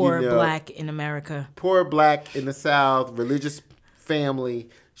 Poor you know, black in America. poor black in the South, religious family.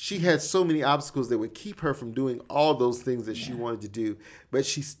 She had so many obstacles that would keep her from doing all those things that she wanted to do, but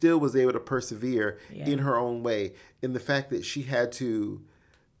she still was able to persevere in her own way. And the fact that she had to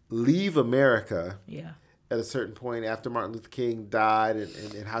leave America Yeah. at a certain point after Martin Luther King died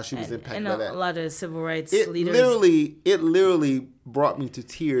and how she was impacted And by a that. lot of civil rights It leaders. literally brought me to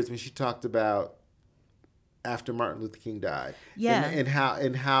tears when she talked about after Martin Luther King died. Yeah. And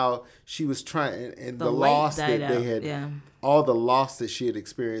how she was trying and the light loss that died they out, had, yeah. all the loss that she had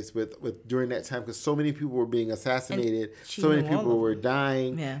experienced with during that time, because so many people were being assassinated, she so many knew all people of were them.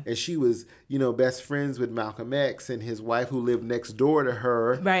 dying, Yeah. and she was, you know, best friends with Malcolm X and his wife who lived next door to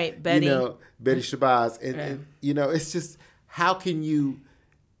her. Right, Betty. You know, Betty Shabazz. And, Right. and you know, it's just, how can you,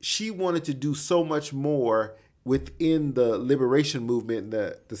 she wanted to do so much more within the liberation movement,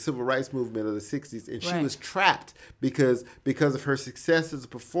 the civil rights movement of the 60s, and she Right. was trapped because of her success as a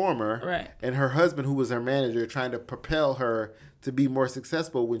performer, Right. and her husband, who was her manager, trying to propel her to be more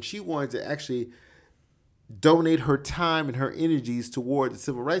successful when she wanted to actually donate her time and her energies toward the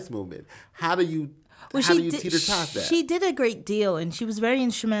civil rights movement. How do you Well, how do you teeter-tot that? She did a great deal, and she was very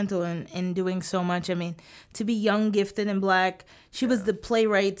instrumental in doing so much. I mean, to be young, gifted, and black, she was the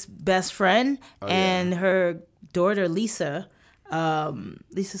playwright's best friend, and her daughter Lisa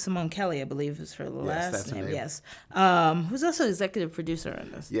Simone Kelly, I believe is her last name. Yes, who's also executive producer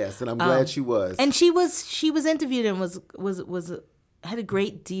on this. Yes, and I'm glad she was. And she was interviewed and was had a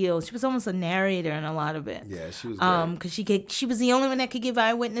great deal. She was almost a narrator in a lot of it. Yeah, she was great. Because she was the only one that could give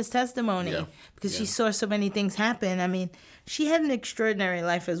eyewitness testimony because she saw so many things happen. I mean, she had an extraordinary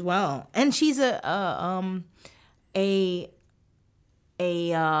life as well, and she's a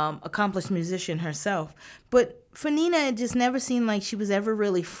accomplished musician herself. But for Nina, it just never seemed like she was ever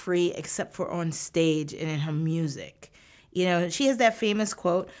really free except for on stage and in her music. You know, she has that famous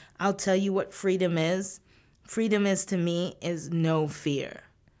quote, "I'll tell you what freedom is. Freedom is to me is no fear."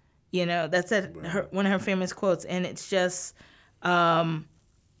 You know, that's one of her famous quotes, and it's just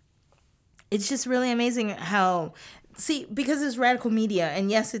really amazing how because it's Radical Media, and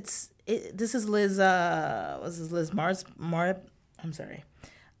yes, this is Liz. Liz Mars? I'm sorry.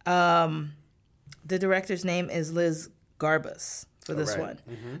 The director's name is Liz Garbus for this one.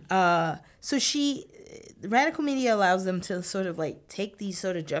 Mm-hmm. So Radical Media allows them to sort of like take these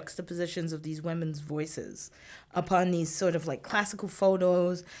sort of juxtapositions of these women's voices upon these sort of like classical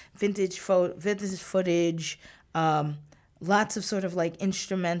photos, vintage footage, lots of sort of like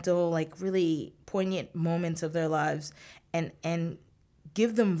instrumental, like really poignant moments of their lives, and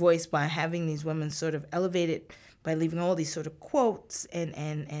give them voice by having these women sort of elevated by leaving all these sort of quotes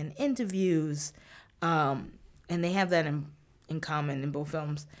and interviews, and they have that in common in both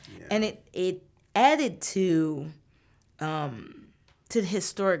films, and it added to the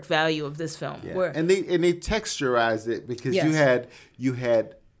historic value of this film. Yeah. And they texturized it because you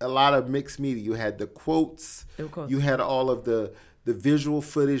had a lot of mixed media. You had the quotes, you had all of the visual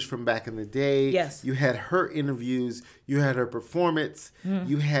footage from back in the day. Yes. You had her interviews, you had her performance,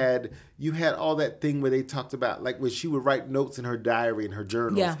 you had all that thing where they talked about like when she would write notes in her diary and her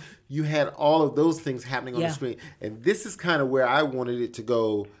journals. Yeah. You had all of those things happening on the screen. And this is kind of where I wanted it to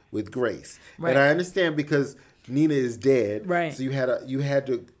go with Grace. Right. And I understand because Nina is dead. Right. So you had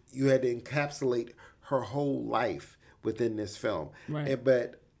to encapsulate her whole life within this film. Right.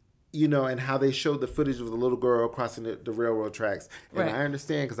 But you know, and how they showed the footage of the little girl crossing the railroad tracks. And I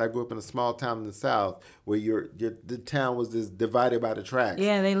understand because I grew up in a small town in the South where the town was just divided by the tracks.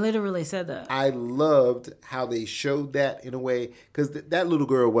 Yeah, they literally said that. I loved how they showed that in a way because that little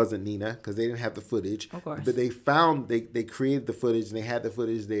girl wasn't Nina because they didn't have the footage. Of course. But they created the footage and they had the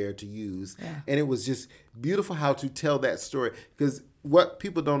footage there to use. Yeah. And it was just beautiful how to tell that story because what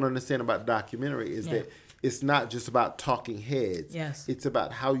people don't understand about documentary is that it's not just about talking heads. Yes. It's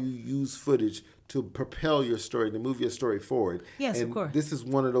about how you use footage to propel your story, to move your story forward. Yes, and of course. This is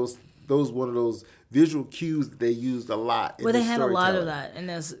one of those visual cues that they used a lot. Well, they had a lot of that, and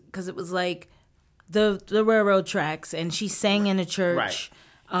because it was like the railroad tracks, and she sang in a church.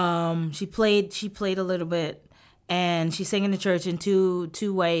 Right. She played a little bit, and she sang in the church, and two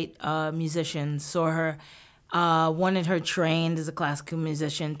white musicians saw her. Wanted her trained as a classical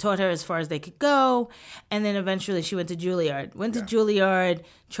musician, taught her as far as they could go, and then eventually she went to Juilliard. To Juilliard,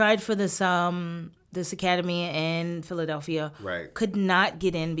 tried for this academy in Philadelphia. Right. Could not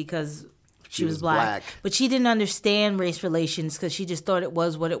get in because she was black. But she didn't understand race relations because she just thought it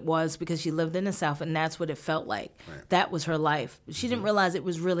was what it was because she lived in the South and that's what it felt like. Right. That was her life. She didn't realize it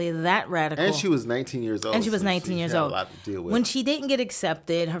was really that radical. And she was 19 years old. And she was 19 years old. A lot to deal with. When she didn't get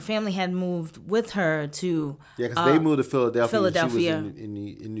accepted, her family had moved with her to because they moved to Philadelphia. She was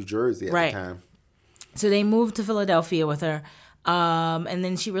in New Jersey at the time. So they moved to Philadelphia with her. And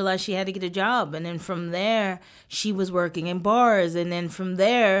then she realized she had to get a job. And then from there, she was working in bars. And then from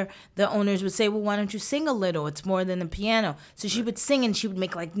there, the owners would say, well, why don't you sing a little? It's more than the piano. So she would sing and she would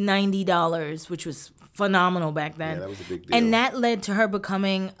make like $90, which was phenomenal back then. Yeah, that was a big deal. And that led to her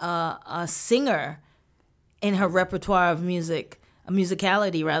becoming a singer in her repertoire of music, a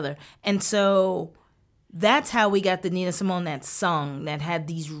musicality rather. And so that's how we got the Nina Simone that sung, that had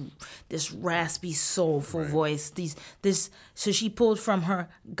this raspy, soulful voice. So she pulled from her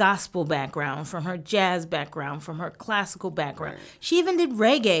gospel background, from her jazz background, from her classical background. Right. She even did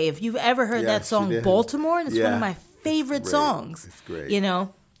reggae. If you've ever heard that song, Baltimore, it's one of my favorite songs. It's great. You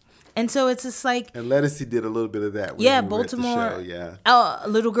know? And so it's just like... And Lettucey did a little bit of that. When Baltimore. Show,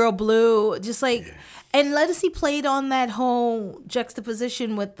 Little Girl Blue. Just like... Yeah. And Lettucey played on that whole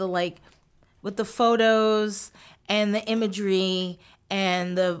juxtaposition with the photos and the imagery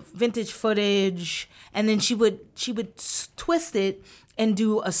and the vintage footage, and then she would twist it and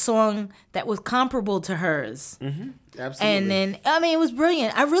do a song that was comparable to hers. Absolutely. And then, I mean, it was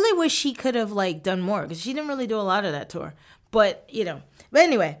brilliant. I really wish she could have like done more because she didn't really do a lot of that tour. But but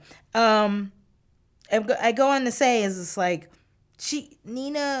anyway, I go on to say is it's like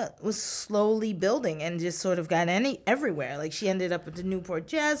Nina was slowly building and just sort of got everywhere. Like she ended up at the Newport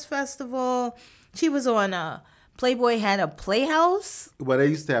Jazz Festival. She was on Playboy had a playhouse. Well, they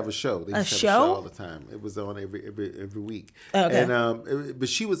used to have a show. They used to have a show all the time. It was on every week. Okay. And but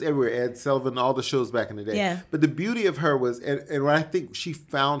she was everywhere. Ed Sullivan, all the shows back in the day. Yeah. But the beauty of her was, and I think she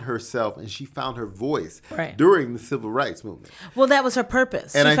found herself and she found her voice Right. during the civil rights movement. Well, that was her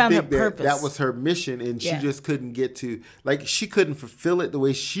purpose. And she I found think her purpose. that was her mission, and she just couldn't get to, like, she couldn't fulfill it the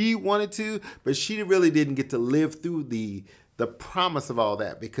way she wanted to, but she really didn't get to live through the promise of all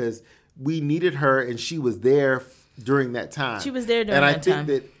that because we needed her, and she was there during that time. She was there during that time.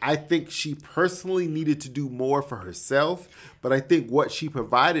 And I think she personally needed to do more for herself, but I think what she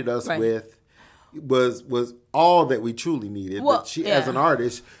provided us with was all that we truly needed. Well, but she, as an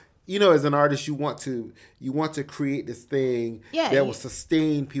artist, you want to create this thing that will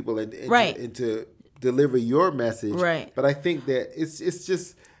sustain people and to deliver your message. Right. But I think that it's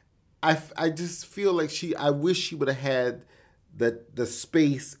just I just feel like I wish she would have had the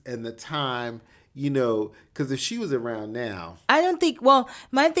space and the time, because if she was around now, I don't think. Well,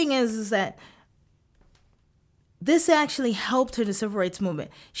 my thing is that this actually helped her, the civil rights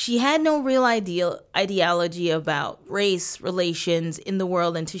movement. She had no real ideology about race relations in the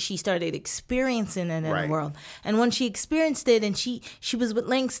world until she started experiencing it in the world. And when she experienced it, and she was with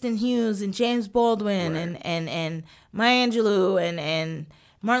Langston Hughes and James Baldwin and Maya Angelou and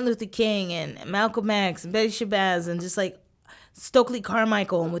Martin Luther King and Malcolm X and Betty Shabazz and just like Stokely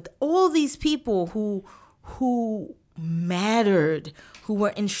Carmichael, and with all these people who mattered, who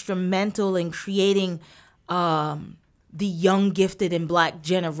were instrumental in creating the young, gifted, and Black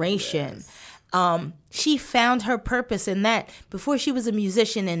generation. She found her purpose in that before she was a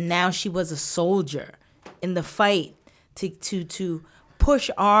musician, and now she was a soldier in the fight to push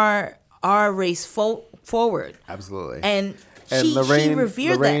our race forward. Absolutely. And Lorraine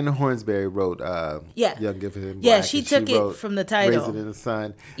that. Hornsberry wrote Young, Gifted, and Black. Yeah, she took it from the title. Raisin in the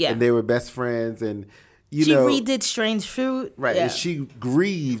Sun. Yeah. And they were best friends. And, she redid Strange Fruit. Right. Yeah. And she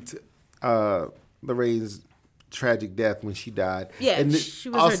grieved Lorraine's tragic death when she died. Yeah. And she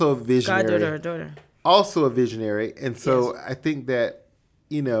was also her a visionary. daughter. Also a visionary. And so I think that,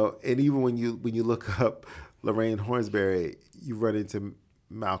 and even when you look up Lorraine Hornsberry, you run into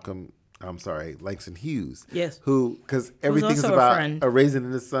Langston Hughes. Yes. Because everything is about a Raisin in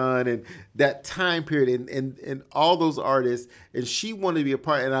the Sun and that time period and all those artists. And she wanted to be a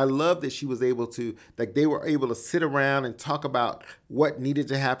part. And I love that she was able to, like, they were able to sit around and talk about what needed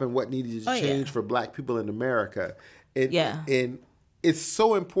to happen, what needed to change for Black people in America. And it's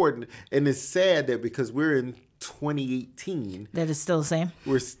so important. And it's sad that because we're in 2018, that is still the same.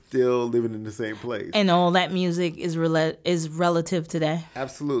 We're still living in the same place, and all that music is relative today.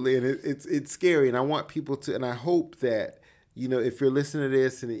 Absolutely, and it's scary. And I want people to, and I hope that if you're listening to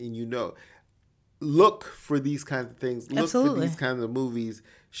this and look for these kinds of things, look for these kinds of movies,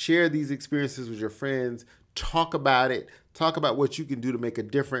 share these experiences with your friends, talk about it. Talk about what you can do to make a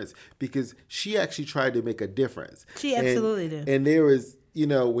difference, because she actually tried to make a difference. She absolutely did. And there was,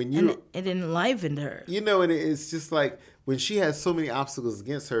 when you... And it enlivened her. And it's just like, when she had so many obstacles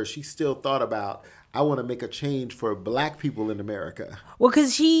against her, she still thought about, I want to make a change for Black people in America. Well,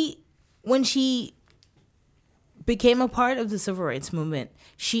 because when she became a part of the civil rights movement,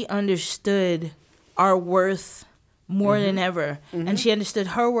 she understood our worth more than ever. And she understood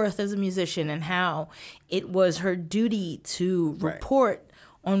her worth as a musician and how it was her duty to report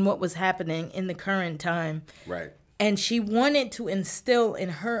on what was happening in the current time. Right. And she wanted to instill in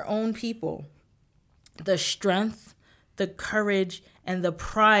her own people the strength, the courage, and the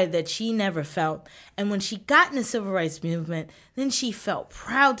pride that she never felt. And when she got in the civil rights movement, then she felt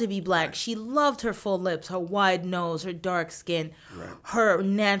proud to be Black. She loved her full lips, her wide nose, her dark skin, her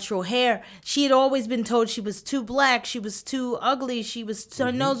natural hair. She had always been told she was too Black, she was too ugly,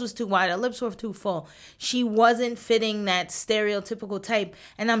 her nose was too wide, her lips were too full. She wasn't fitting that stereotypical type.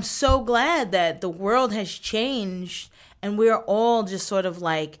 And I'm so glad that the world has changed and we're all just sort of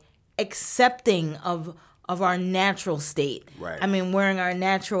like accepting of our natural state. Right. I mean, wearing our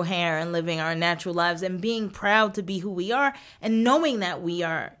natural hair and living our natural lives and being proud to be who we are and knowing that we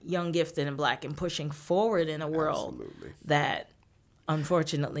are young, gifted, and Black and pushing forward in a world that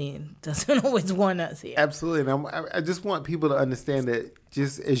unfortunately doesn't always want us here. Absolutely, and I just want people to understand that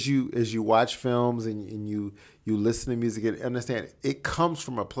just as you watch films and you listen to music and understand it comes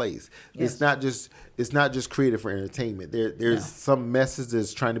from a place. Yes. It's not just created for entertainment. There's some message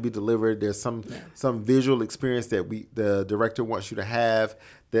that's trying to be delivered. There's some visual experience that the director wants you to have.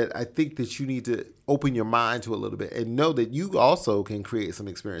 That I think that you need to open your mind to a little bit and know that you also can create some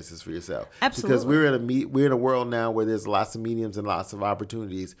experiences for yourself. Absolutely. Because we're in a world now where there's lots of mediums and lots of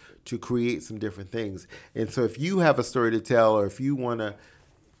opportunities to create some different things. And so if you have a story to tell, or if you want to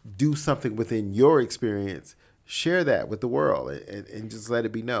do something within your experience, share that with the world and just let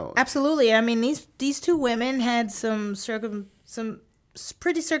it be known. Absolutely. I mean, these two women had some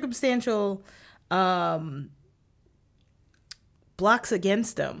pretty circumstantial blocks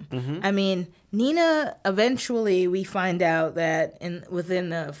against them. Mm-hmm. I mean, Nina, eventually we find out that within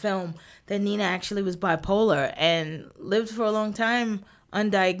the film that Nina actually was bipolar and lived for a long time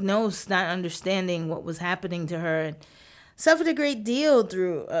undiagnosed, not understanding what was happening to her, and suffered a great deal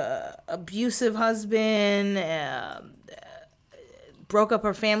through abusive husband, broke up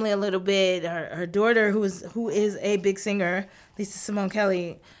her family a little bit. Her daughter, who is a big singer, Lisa Simone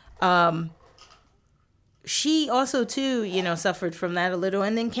Kelly, she also too, suffered from that a little,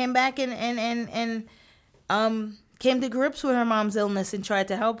 and then came back and came to grips with her mom's illness and tried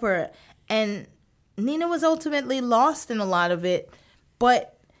to help her. And Nina was ultimately lost in a lot of it,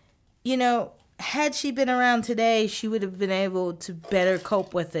 but had she been around today, she would have been able to better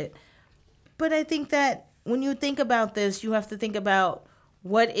cope with it. But I think that when you think about this, you have to think about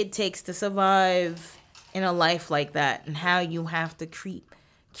what it takes to survive in a life like that, and how you have to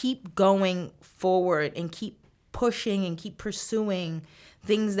keep going forward and keep pushing and keep pursuing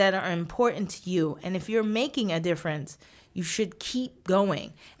things that are important to you. And if you're making a difference, you should keep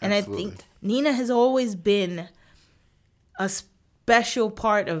going. And Absolutely. I think Nina has always been a special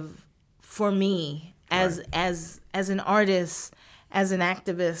part for me as an artist, as an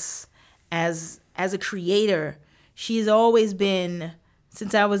activist, as a creator. She's always been,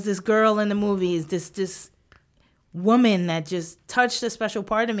 since I was this girl in the movies, this woman that just touched a special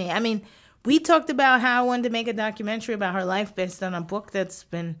part of me. I mean, we talked about how I wanted to make a documentary about her life based on a book that's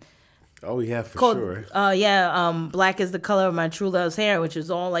been called, sure. Black is the Color of My True Love's Hair, which is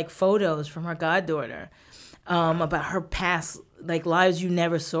all like photos from her goddaughter about her past, like lives you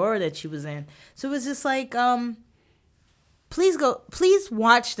never saw that she was in. So it was just like, please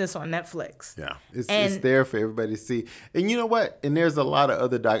watch this on Netflix. Yeah, it's there for everybody to see. And you know what? And there's a lot of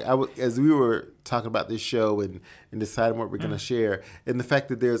other as we were talking about this show and deciding what we're going to share, and the fact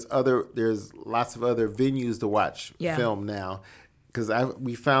that there's lots of other venues to watch film now. Because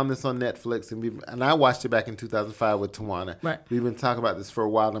we found this on Netflix, and I watched it back in 2005 with Tawana. Right. We've been talking about this for a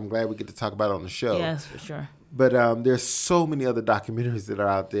while, and I'm glad we get to talk about it on the show. Yes, for sure. But there's so many other documentaries that are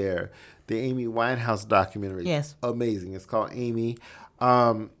out there. The Amy Winehouse documentary, yes, amazing. It's called Amy.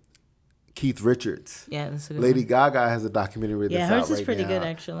 Keith Richards, that's a good Lady one. Gaga has a documentary that's out right now. Yeah, hers is pretty good,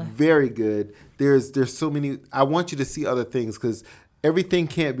 actually. Very good. There's so many. I want you to see other things because everything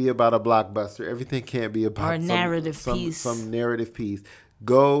can't be about a blockbuster. Everything can't be about some narrative piece.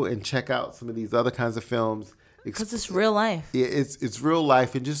 Go and check out some of these other kinds of films. Because it's real life. Yeah, it's real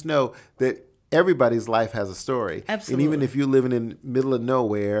life, and just know that everybody's life has a story. Absolutely. And even if you're living in the middle of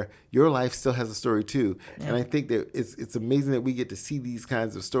nowhere, your life still has a story too. Yeah. And I think that it's amazing that we get to see these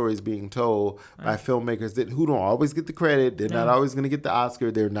kinds of stories being told by filmmakers who don't always get the credit. They're not always going to get the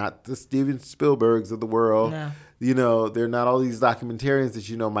Oscar. They're not the Steven Spielbergs of the world. No. They're not all these documentarians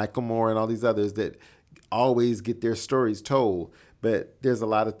that Michael Moore and all these others that always get their stories told. But there's a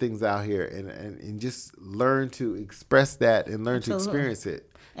lot of things out here, and just learn to express that and learn to experience it.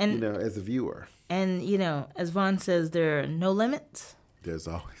 And as a viewer. And as Vaughn says, there are no limits. There's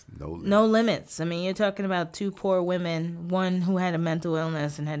always no limits. No limits. I mean, you're talking about two poor women, one who had a mental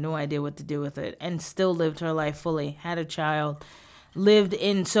illness and had no idea what to do with it, and still lived her life fully, had a child, lived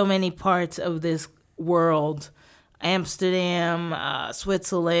in so many parts of this world, Amsterdam,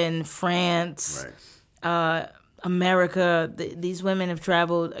 Switzerland, France, America. These women have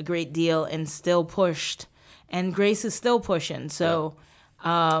traveled a great deal and still pushed, and Grace is still pushing. So. Yeah.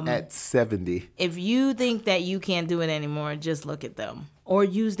 At 70. If you think that you can't do it anymore, just look at them. Or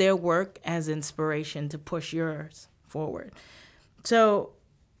use their work as inspiration to push yours forward. So,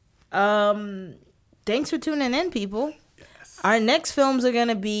 thanks for tuning in, people. Yes. Our next films are going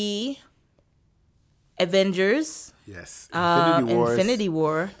to be Avengers. Yes. Infinity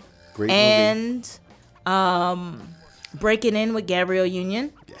War. Great movie. And Breaking In with Gabrielle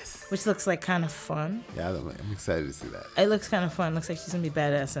Union. Yes. Which looks like kind of fun. Yeah, I'm excited to see that. It looks kind of fun. Looks like she's going to be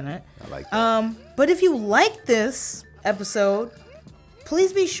badass in it. I like that. But if you like this episode,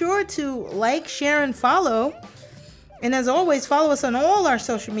 please be sure to like, share, and follow. And as always, follow us on all our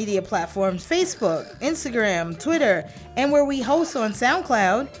social media platforms, Facebook, Instagram, Twitter, and where we host on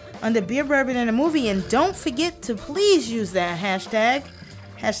SoundCloud under Beer, Bourbon, and a Movie. And don't forget to please use that hashtag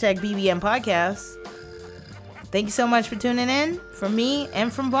BBM Podcast. Thank you so much for tuning in. From me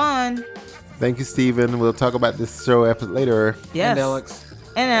and from Vaughn. Thank you, Steven. We'll talk about this show later. Yes. And Alex.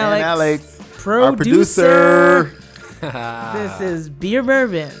 And Alex. And Alex. Our producer. This is Beer,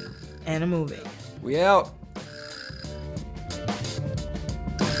 Bourbon, and a Movie. We out.